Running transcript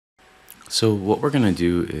So what we're going to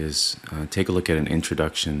do is take a look at an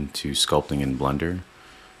introduction to sculpting in Blender.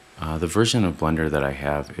 The version of Blender that I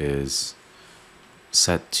have is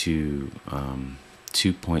set to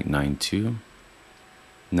 2.92.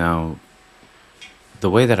 Now, the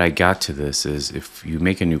way that I got to this is if you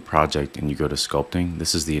make a new project and you go to sculpting,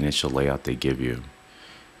 this is the initial layout they give you.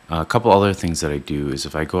 A couple other things that I do is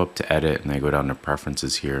if I go up to edit and I go down to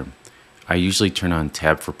preferences here, I usually turn on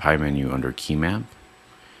tab for pie menu under key map.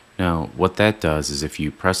 Now, what that does is if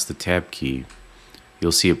you press the tab key,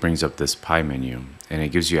 you'll see it brings up this pie menu, and it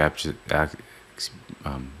gives you access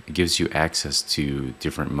to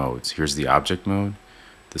different modes. Here's the object mode,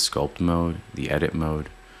 the sculpt mode, the edit mode,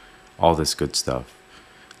 all this good stuff.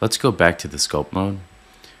 Let's go back to the sculpt mode.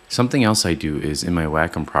 Something else I do is in my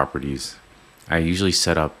Wacom properties, I usually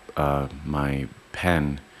set up my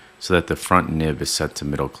pen so that the front nib is set to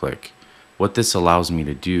middle click. What this allows me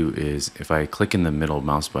to do is if I click in the middle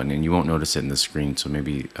mouse button, and you won't notice it in the screen, so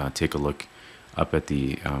maybe take a look up at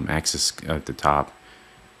the axis at the top,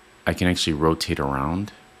 I can actually rotate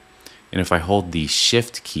around. And if I hold the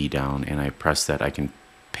shift key down and I press that, I can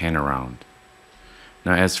pan around.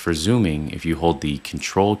 Now as for zooming, if you hold the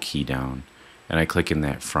control key down and I click in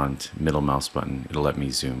that front middle mouse button, it'll let me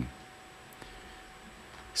zoom.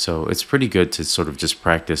 So it's pretty good to sort of just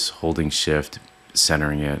practice holding shift,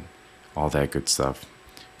 centering it, all that good stuff.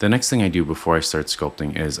 The next thing I do before I start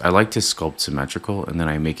sculpting is I like to sculpt symmetrical, and then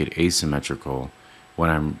I make it asymmetrical when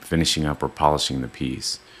I'm finishing up or polishing the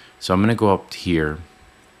piece. So I'm going to go up here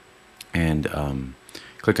and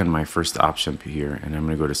click on my first option here, and I'm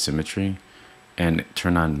going to go to symmetry and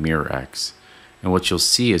turn on mirror X. And what you'll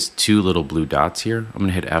see is two little blue dots here. I'm going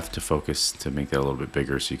to hit F to focus to make that a little bit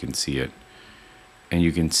bigger so you can see it. And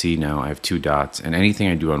you can see now I have two dots, and anything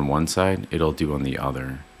I do on one side, it'll do on the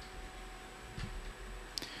other.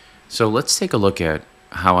 So let's take a look at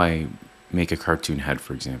how I make a cartoon head,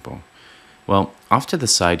 for example. Well, off to the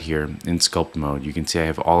side here in sculpt mode, you can see I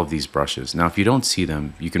have all of these brushes. Now, if you don't see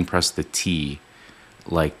them, you can press the T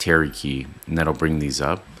like Terry key, and that'll bring these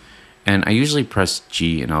up. And I usually press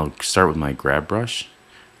G, and I'll start with my grab brush.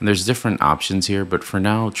 And there's different options here, but for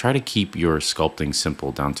now, try to keep your sculpting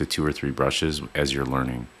simple down to 2 or 3 brushes as you're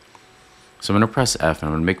learning. So I'm going to press F, and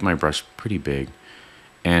I'm going to make my brush pretty big.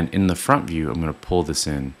 And in the front view, I'm going to pull this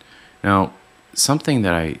in. Now, something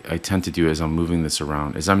that I tend to do as I'm moving this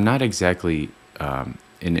around is I'm not exactly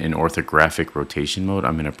in an orthographic rotation mode.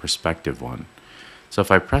 I'm in a perspective one. So if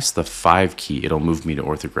I press the 5 key, it'll move me to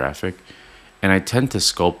orthographic. And I tend to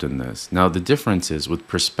sculpt in this. Now, the difference is with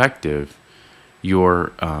perspective,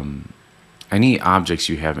 your any objects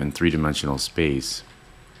you have in 3-dimensional space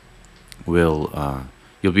will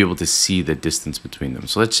you'll be able to see the distance between them.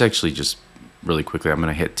 So let's actually just really quickly, I'm going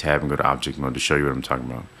to hit tab and go to object mode to show you what I'm talking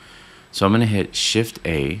about. So I'm going to hit Shift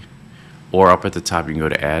A, or up at the top you can go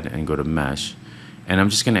to Add and go to Mesh, and I'm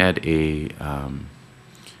just going to add a,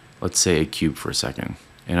 let's say a cube for a second,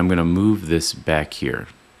 and I'm going to move this back here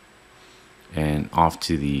and off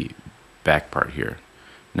to the back part here.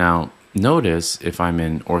 Now notice if I'm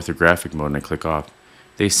in orthographic mode and I click off,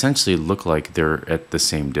 they essentially look like they're at the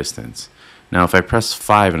same distance. Now if I press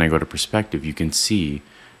 5 and I go to perspective, you can see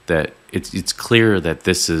that it's clear that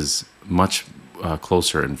this is much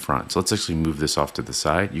closer in front. So let's actually move this off to the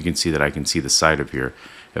side. You can see that I can see the side of here.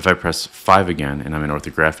 If I press 5 again and I'm in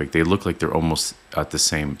orthographic, they look like they're almost at the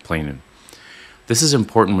same plane. This is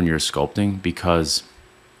important when you're sculpting because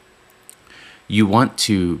you want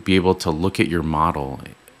to be able to look at your model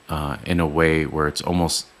in a way where it's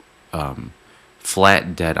almost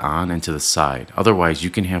flat dead on and to the side. Otherwise, you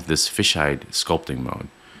can have this fisheye sculpting mode.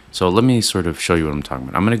 So let me sort of show you what I'm talking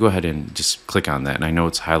about. I'm going to go ahead and just click on that, and I know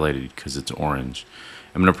it's highlighted because it's orange.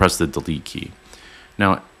 I'm going to press the delete key.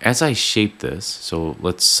 Now, as I shape this, so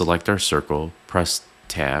let's select our circle, press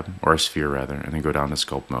tab, or a sphere rather, and then go down to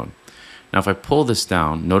sculpt mode. Now, if I pull this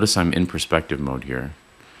down, notice I'm in perspective mode here,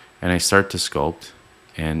 and I start to sculpt,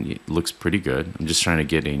 and it looks pretty good. I'm just trying to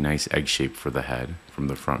get a nice egg shape for the head from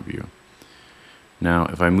the front view. Now,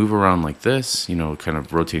 if I move around like this, you know, kind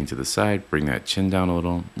of rotating to the side, bring that chin down a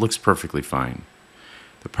little, looks perfectly fine.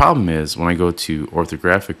 The problem is when I go to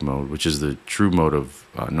orthographic mode, which is the true mode of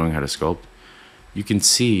knowing how to sculpt, you can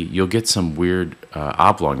see you'll get some weird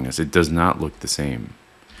oblongness. It does not look the same.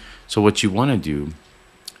 So what you want to do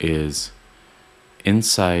is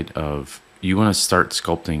inside of, you want to start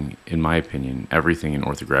sculpting, in my opinion, everything in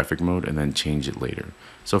orthographic mode and then change it later.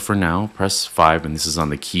 So for now, press 5, and this is on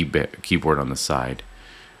the keyboard on the side.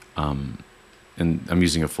 And I'm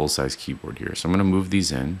using a full-size keyboard here. So I'm going to move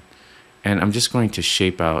these in, and I'm just going to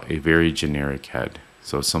shape out a very generic head.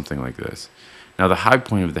 So something like this. Now the high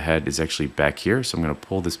point of the head is actually back here, so I'm going to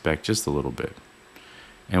pull this back just a little bit.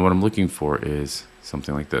 And what I'm looking for is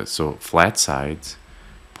something like this. So flat sides,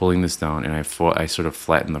 pulling this down, and I sort of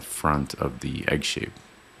flatten the front of the egg shape.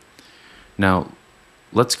 Now,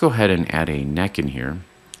 let's go ahead and add a neck in here.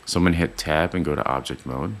 So I'm going to hit Tab and go to Object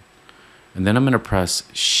Mode. And then I'm going to press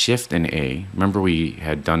Shift and A. Remember we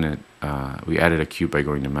had done it, we added a cube by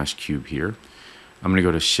going to Mesh Cube here. I'm going to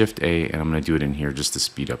go to Shift A, and I'm going to do it in here just to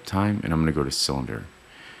speed up time, and I'm going to go to Cylinder.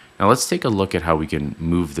 Now let's take a look at how we can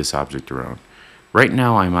move this object around. Right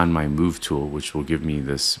now I'm on my Move tool, which will give me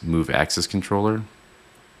this Move Axis controller,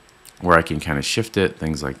 where I can kind of shift it,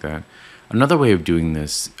 things like that. Another way of doing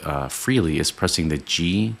this freely is pressing the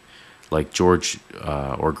G, like George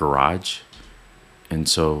or Garage. And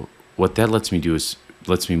so what that lets me do is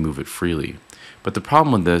lets me move it freely. But the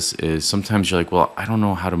problem with this is sometimes you're like, well, I don't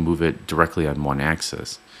know how to move it directly on one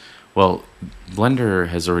axis. Well, Blender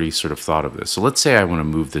has already sort of thought of this. So let's say I want to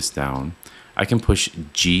move this down. I can push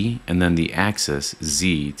G and then the axis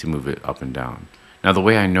Z to move it up and down. Now the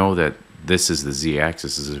way I know that this is the Z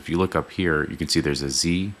axis is if you look up here, you can see there's a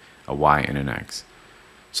Z, a Y, and an X.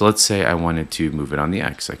 So let's say I wanted to move it on the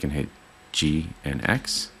X. I can hit G and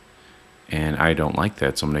X, and I don't like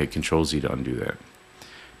that, so I'm going to hit Control Z to undo that.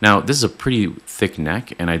 Now this is a pretty thick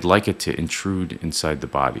neck, and I'd like it to intrude inside the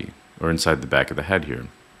body, or inside the back of the head here.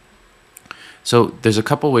 So there's a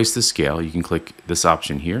couple ways to scale. You can click this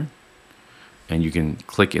option here, and you can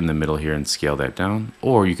click in the middle here and scale that down,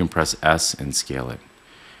 or you can press S and scale it.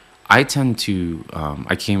 I tend to,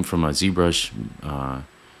 I came from a ZBrush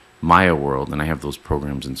Maya world, and I have those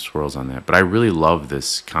programs and swirls on that, but I really love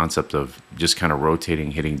this concept of just kind of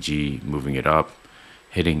rotating, hitting G, moving it up,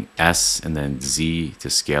 hitting S and then Z to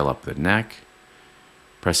scale up the neck,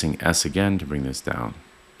 pressing S again to bring this down.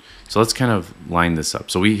 So let's kind of line this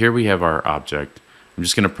up. So here we have our object. I'm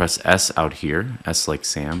just going to press S out here, S like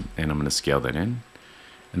Sam, and I'm going to scale that in.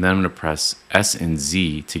 And then I'm going to press S and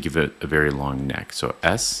Z to give it a very long neck. So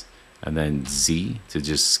S and then Z to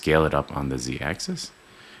just scale it up on the Z axis.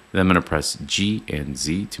 Then I'm going to press G and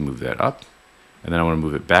Z to move that up. And then I want to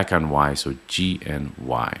move it back on Y, so G and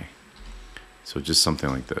Y. So just something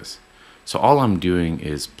like this. So all I'm doing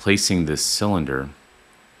is placing this cylinder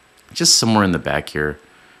just somewhere in the back here.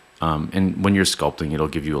 And when you're sculpting, it'll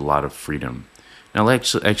give you a lot of freedom. Now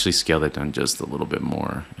let's actually scale that down just a little bit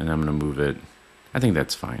more, and I'm going to move it. I think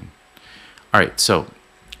that's fine. All right, so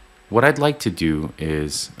what I'd like to do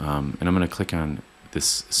is, and I'm going to click on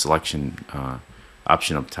this selection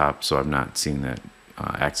option up top so I'm not seeing that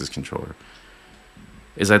axis controller,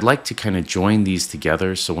 is I'd like to kind of join these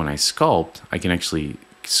together so when I sculpt, I can actually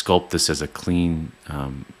sculpt this as a clean,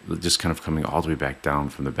 just kind of coming all the way back down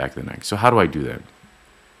from the back of the neck. So how do I do that?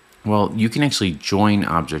 Well, you can actually join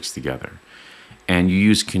objects together, and you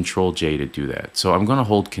use Control J to do that. So I'm going to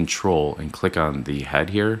hold Control and click on the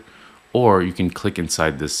head here, or you can click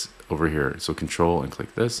inside this over here. So Control and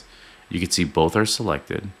click this. You can see both are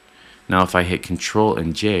selected. Now if I hit Control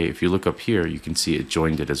and J, if you look up here, you can see it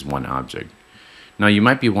joined it as one object. Now you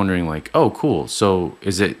might be wondering like, oh cool, so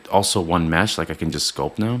is it also one mesh, like I can just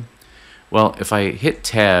sculpt now? Well, if I hit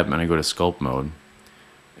Tab and I go to Sculpt mode,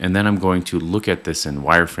 and then I'm going to look at this in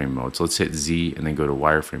wireframe mode. So let's hit Z and then go to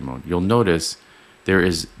wireframe mode. You'll notice there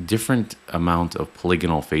is different amount of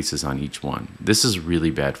polygonal faces on each one. This is really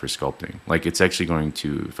bad for sculpting. Like it's actually going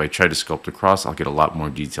to, if I try to sculpt across, I'll get a lot more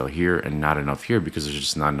detail here and not enough here because there's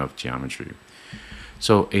just not enough geometry.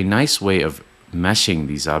 So a nice way of meshing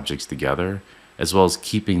these objects together, as well as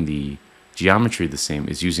keeping the geometry the same,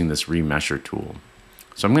 is using this remesher tool.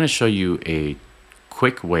 So I'm going to show you a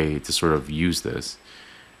quick way to sort of use this.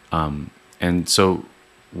 And so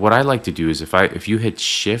what I like to do is if you hit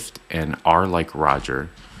Shift and R like Roger,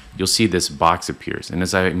 you'll see this box appears. And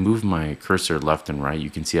as I move my cursor left and right, you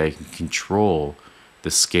can see I can control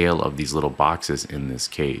the scale of these little boxes in this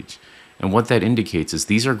cage. And what that indicates is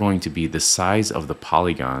these are going to be the size of the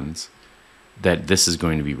polygons that this is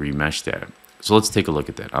going to be remeshed at. So let's take a look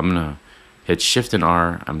at that. I'm going to hit Shift and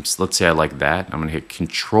R. Let's say I like that. I'm going to hit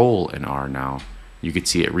Control and R now. You could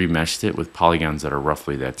see it remeshed it with polygons that are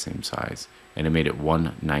roughly that same size. And it made it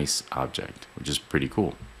one nice object, which is pretty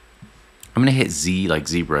cool. I'm going to hit Z like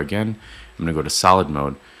zebra again. I'm going to go to solid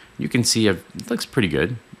mode. You can see it looks pretty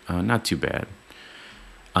good. Not too bad.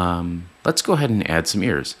 Let's go ahead and add some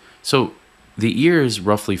ears. So the ears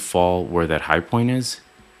roughly fall where that high point is,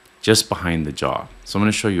 just behind the jaw. So I'm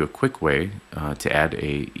going to show you a quick way to add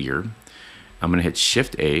a ear. I'm going to hit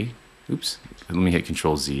Shift A. Oops. Let me hit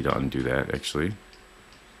Control Z to undo that actually.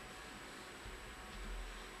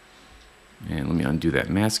 And let me undo that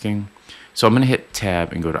masking. So I'm going to hit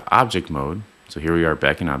Tab and go to Object Mode. So here we are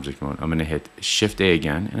back in object mode. I'm going to hit Shift A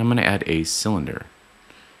again, and I'm going to add a cylinder.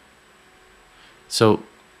 So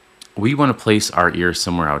we want to place our ear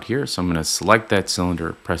somewhere out here. So I'm going to select that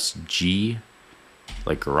cylinder, press G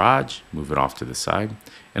like garage, move it off to the side.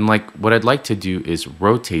 And like what I'd like to do is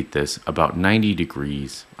rotate this about 90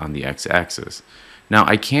 degrees on the x-axis. Now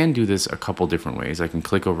I can do this a couple different ways. I can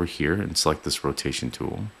click over here and select this rotation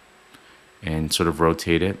tool and sort of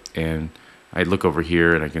rotate it. And I look over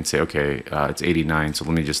here and I can say, okay, it's 89, so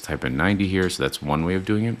let me just type in 90 here. So that's one way of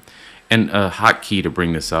doing it. And a hotkey to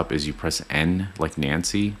bring this up is you press N like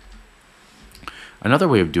Nancy. Another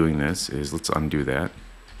way of doing this is, let's undo that,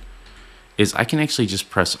 is I can actually just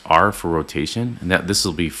press R for rotation, and that this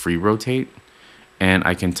will be free rotate. And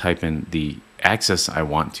I can type in the axis I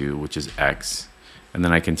want to, which is X. And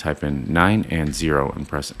then I can type in 9 and 0 and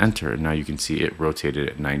press enter. And now you can see it rotated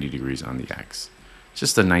at 90 degrees on the X. It's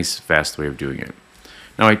just a nice, fast way of doing it.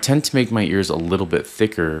 Now I tend to make my ears a little bit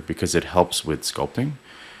thicker because it helps with sculpting.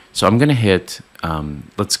 So I'm going to hit,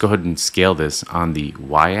 let's go ahead and scale this on the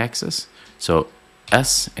Y axis. So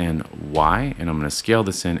S and Y, and I'm going to scale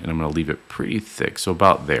this in, and I'm going to leave it pretty thick, so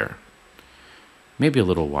about there. Maybe a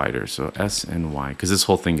little wider, so S and Y, because this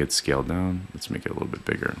whole thing gets scaled down. Let's make it a little bit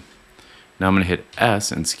bigger. Now I'm going to hit S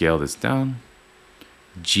and scale this down,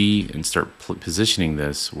 G, and start positioning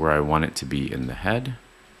this where I want it to be in the head.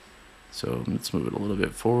 So let's move it a little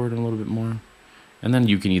bit forward and a little bit more. And then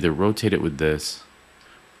you can either rotate it with this,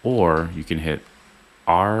 or you can hit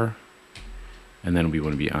R, and then we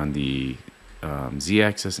want to be on the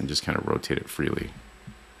Z-axis and just kind of rotate it freely.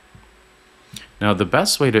 Now the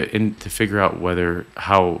best way to figure out whether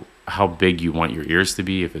how big you want your ears to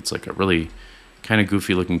be, if it's like a really kind of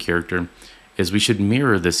goofy looking character, is we should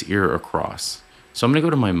mirror this ear across. So I'm going to go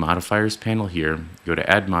to my modifiers panel here, go to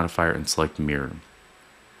add modifier and select mirror.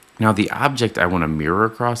 Now the object I want to mirror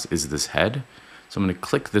across is this head. So I'm going to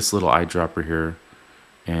click this little eyedropper here,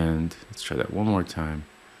 and let's try that one more time,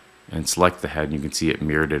 and select the head, and you can see it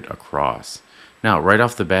mirrored it across. Now, right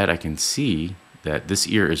off the bat, I can see that this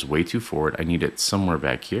ear is way too forward. I need it somewhere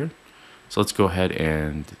back here. So let's go ahead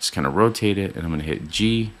and just kind of rotate it, and I'm going to hit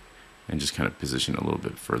G and just kind of position it a little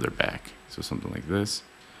bit further back. So something like this.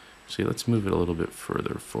 See, let's move it a little bit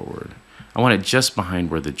further forward. I want it just behind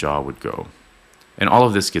where the jaw would go. And all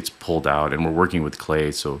of this gets pulled out, and we're working with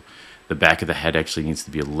clay, so the back of the head actually needs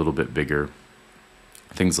to be a little bit bigger.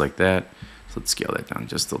 Things like that. So let's scale that down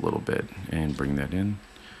just a little bit and bring that in.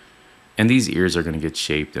 And these ears are going to get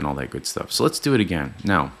shaped and all that good stuff. So let's do it again.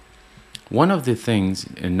 Now, one of the things,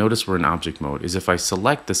 and notice we're in object mode, is if I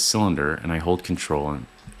select the cylinder and I hold control,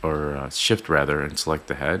 or shift rather, and select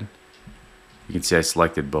the head, you can see I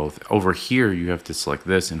selected both. Over here, you have to select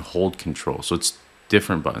this and hold control. So it's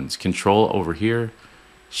different buttons. Control over here,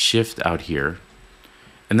 shift out here,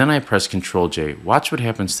 and then I press Control J. Watch what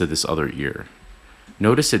happens to this other ear.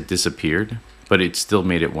 Notice it disappeared, but it still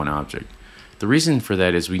made it one object. The reason for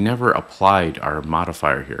that is we never applied our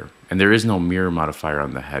modifier here, and there is no mirror modifier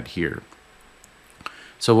on the head here.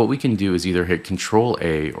 So what we can do is either hit Control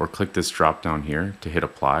A or click this drop down here to hit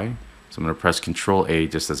apply. So I'm going to press Control A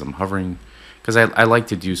just as I'm hovering, because I like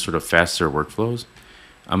to do sort of faster workflows.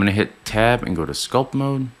 I'm going to hit Tab and go to Sculpt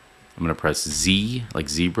Mode. I'm going to press Z like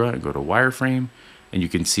zebra and go to Wireframe, and you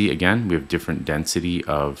can see again we have different density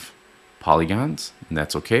of polygons, and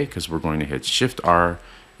that's okay because we're going to hit Shift R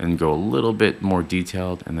and go a little bit more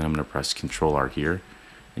detailed, and then I'm going to press Control R here,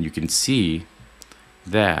 and you can see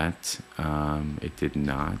that it did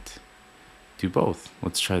not do both.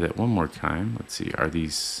 Let's try that one more time. Let's see, are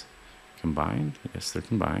these combined? Yes, they're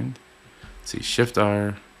combined. Let's see, Shift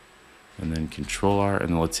R and then Control R, and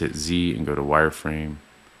then let's hit Z and go to Wireframe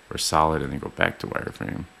or Solid and then go back to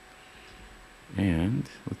Wireframe. And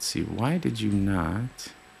let's see, why did you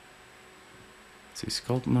not? Let's see,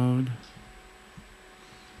 Sculpt Mode.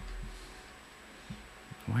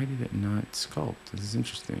 Why did it not sculpt? This is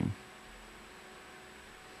interesting.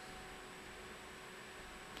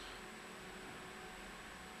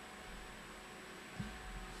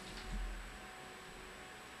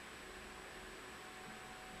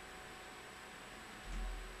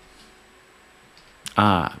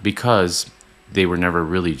 Because they were never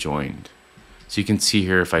really joined. So you can see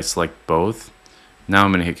here if I select both, now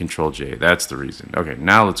I'm going to hit Control J. That's the reason. Okay,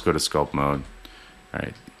 now let's go to Sculpt Mode. All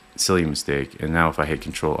right, silly mistake. And now if I hit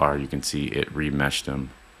Control R, you can see it remeshed them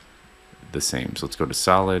the same. So let's go to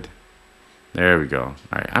Solid. There we go. All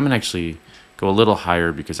right, I'm going to actually go a little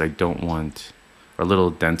higher because I don't want, or a little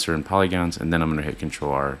denser in polygons, and then I'm going to hit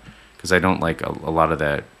Control R because I don't like a lot of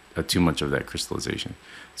that, too much of that crystallization.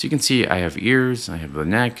 So you can see I have ears, I have the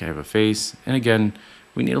neck, I have a face, and again,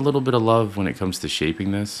 we need a little bit of love when it comes to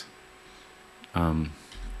shaping this. And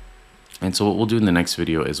so what we'll do in the next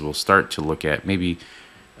video is we'll start to look at maybe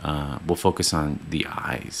we'll focus on the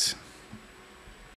eyes.